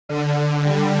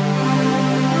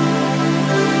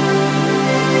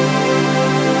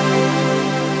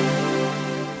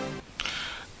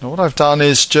I've done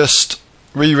is just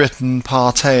rewritten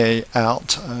part A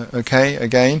out, okay,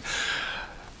 again.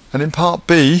 And in part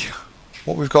B,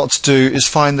 what we've got to do is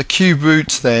find the cube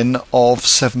root then of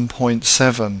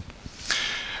 7.7.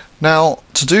 Now,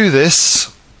 to do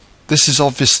this is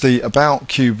obviously about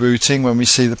cube rooting when we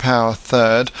see the power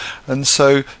third, and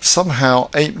so somehow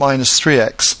 8 minus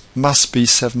 3x must be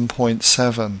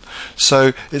 7.7.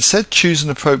 So it said choose an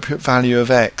appropriate value of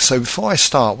x. So before I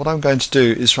start, what I'm going to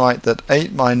do is write that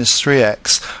 8 minus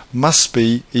 3x must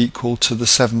be equal to the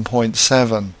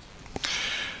 7.7.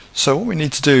 So what we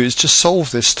need to do is just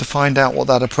solve this to find out what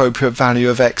that appropriate value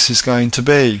of x is going to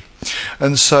be.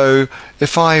 And so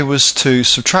if I was to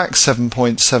subtract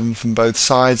 7.7 from both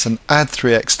sides and add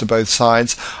 3x to both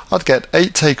sides, I'd get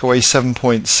 8 take away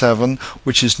 7.7,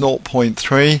 which is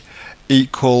 0.3,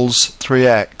 equals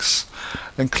 3x.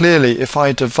 And clearly if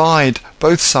I divide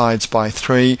both sides by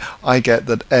 3, I get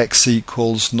that x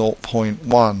equals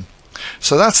 0.1.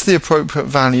 So that's the appropriate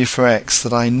value for x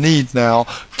that I need now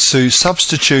to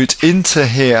substitute into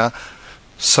here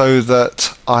so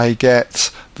that I get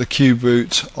the cube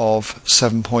root of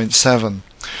 7.7.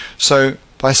 So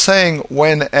by saying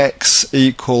when x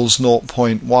equals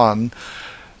 0.1,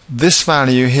 this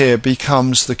value here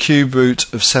becomes the cube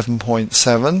root of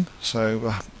 7.7,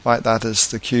 so write that as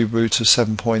the cube root of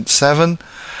 7.7,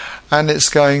 and it's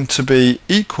going to be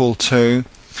equal to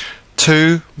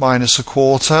 2 minus a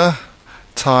quarter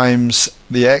times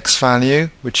the x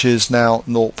value, which is now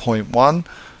 0.1,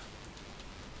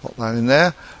 put that in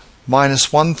there, minus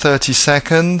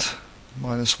 1/32,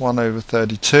 minus 1 over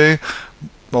 32,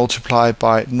 multiplied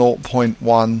by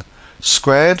 0.1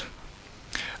 squared.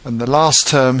 And the last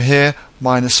term here,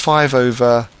 minus 5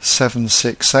 over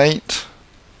 768,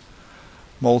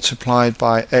 multiplied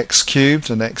by x cubed,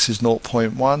 and x is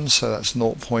 0.1, so that's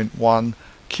 0.1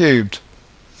 cubed.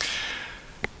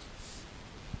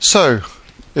 So,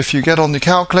 if you get on the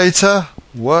calculator,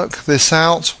 work this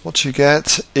out, what you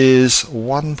get is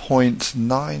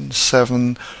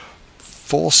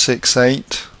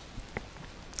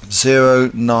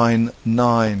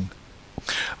 1.97468,099.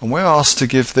 And we're asked to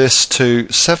give this to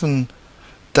 7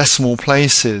 decimal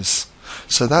places,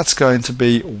 so that's going to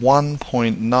be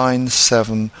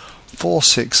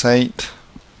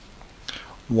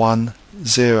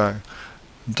 1.9746810.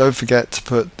 Don't forget to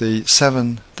put the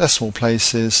 7 decimal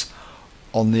places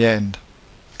on the end.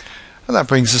 And that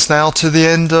brings us now to the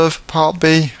end of part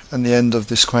B and the end of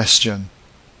this question.